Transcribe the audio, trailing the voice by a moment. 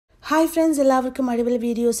Hi friends, എല്ലാവർക്കും അടിപൊളി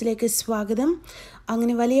വീഡിയോസിലേക്ക് സ്വാഗതം.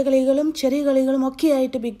 അങ്ങനെ വലിയ കളികളും ചെറിയ കളികളും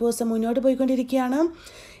ഒക്കെയായിട്ട് ബിഗ് ബോസ് മുന്നോട്ട് പോയിക്കൊണ്ടിരിക്കുകയാണ്.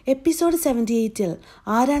 എപ്പിസോഡ് 78-ൽ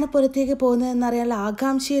ആരാണ് പുറത്തേക്ക് പോകുന്നതെന്നറിയാനുള്ള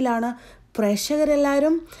ആകാംക്ഷയിലാണ്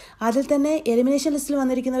പ്രേക്ഷകരെല്ലാവരും. അതിൽ തന്നെ എലിമിനേഷൻ ലിസ്റ്റിൽ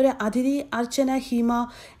വന്നിരിക്കുന്നവർ അതിഥി, അർച്ചന, ഹിമ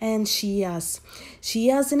ആൻഡ്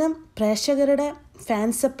ഷിയാസിന് പ്രേക്ഷകരുടെ ഫാൻ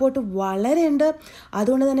സപ്പോർട്ട് വളരെയുണ്ട്.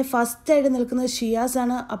 അതുകൊണ്ട് തന്നെ ഫസ്റ്റായിട്ട് നിൽക്കുന്നത്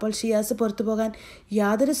ഷിയാസാണ്. അപ്പോൾ ഷിയാസ് പുറത്തു പോകാൻ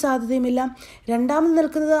യാതൊരു സാധ്യതയുമില്ല. രണ്ടാമത്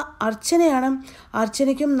നിൽക്കുന്നത് അർച്ചനയാണ്.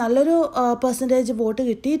 അർച്ചനയ്ക്കും നല്ലൊരു പെർസെൻറ്റേജ് വോട്ട്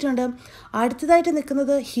കിട്ടിയിട്ടുണ്ട്. അടുത്തതായിട്ട്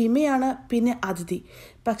നിൽക്കുന്നത് ഹിമയാണ്, പിന്നെ അതിഥി.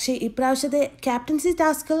 പക്ഷേ ഇപ്രാവശ്യത്തെ ക്യാപ്റ്റൻസി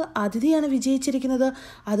ടാസ്കിൽ അതിഥിയാണ് വിജയിച്ചിരിക്കുന്നത്.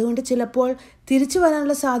 അതുകൊണ്ട് ചിലപ്പോൾ തിരിച്ചു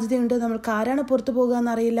വരാനുള്ള സാധ്യതയുണ്ട്. നമ്മൾക്ക് ആരാണ് പുറത്തു പോകുക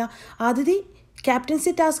എന്നറിയില്ല. അതിഥി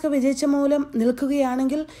ക്യാപ്റ്റൻസി ടാസ്ക് വിജയിച്ച മൂലം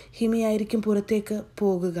നിൽക്കുകയാണെങ്കിൽ ഹിമയായിരിക്കും പുറത്തേക്ക്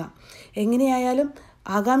പോകുക. എങ്ങനെയായാലും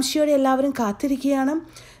ആകാംക്ഷയോടെ എല്ലാവരും കാത്തിരിക്കുകയാണ്.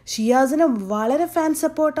 ഷിയാസിന് വളരെ ഫാൻ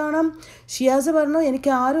സപ്പോർട്ടാണ്. ഷിയാസ് പറഞ്ഞു,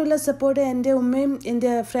 എനിക്ക് ആരുമില്ല സപ്പോർട്ട്, എൻ്റെ ഉമ്മയും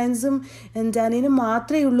എൻ്റെ ഫ്രണ്ട്സും എൻ്റെ അനിയനും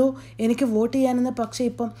മാത്രമേ ഉള്ളൂ എനിക്ക് വോട്ട് ചെയ്യാനെന്ന്. പക്ഷേ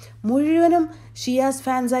ഇപ്പം മുഴുവനും ഷിയാസ്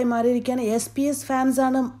ഫാൻസായി മാറിയിരിക്കുകയാണ്. SPS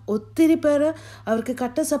ഫാൻസാണ് ഒത്തിരി പേർ. അവർക്ക്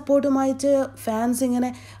കട്ട സപ്പോർട്ടുമായിട്ട് ഫാൻസ്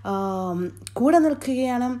ഇങ്ങനെ കൂടെ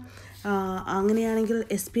നിൽക്കുകയാണ്. അങ്ങനെയാണെങ്കിൽ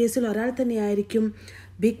SPS ഒരാൾ തന്നെയായിരിക്കും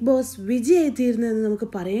ബിഗ് ബോസ് വിജയിത്തീരുന്നതെന്ന് നമുക്ക്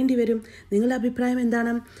പറയേണ്ടി വരും. നിങ്ങളുടെ അഭിപ്രായം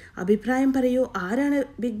എന്താണ്? അഭിപ്രായം പറയൂ. ആരാണ്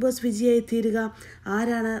ബിഗ് ബോസ് വിജയിത്തീരുക?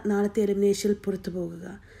 ആരാണ് നാളത്തെ എലിമിനേഷനിൽ പുറത്തു പോകുക?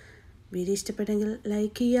 വീഡിയോ ഇഷ്ടപ്പെട്ടെങ്കിൽ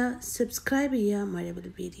ലൈക്ക് ചെയ്യുക, സബ്സ്ക്രൈബ് ചെയ്യുക. മഴവിൽ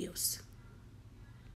വീഡിയോസ്.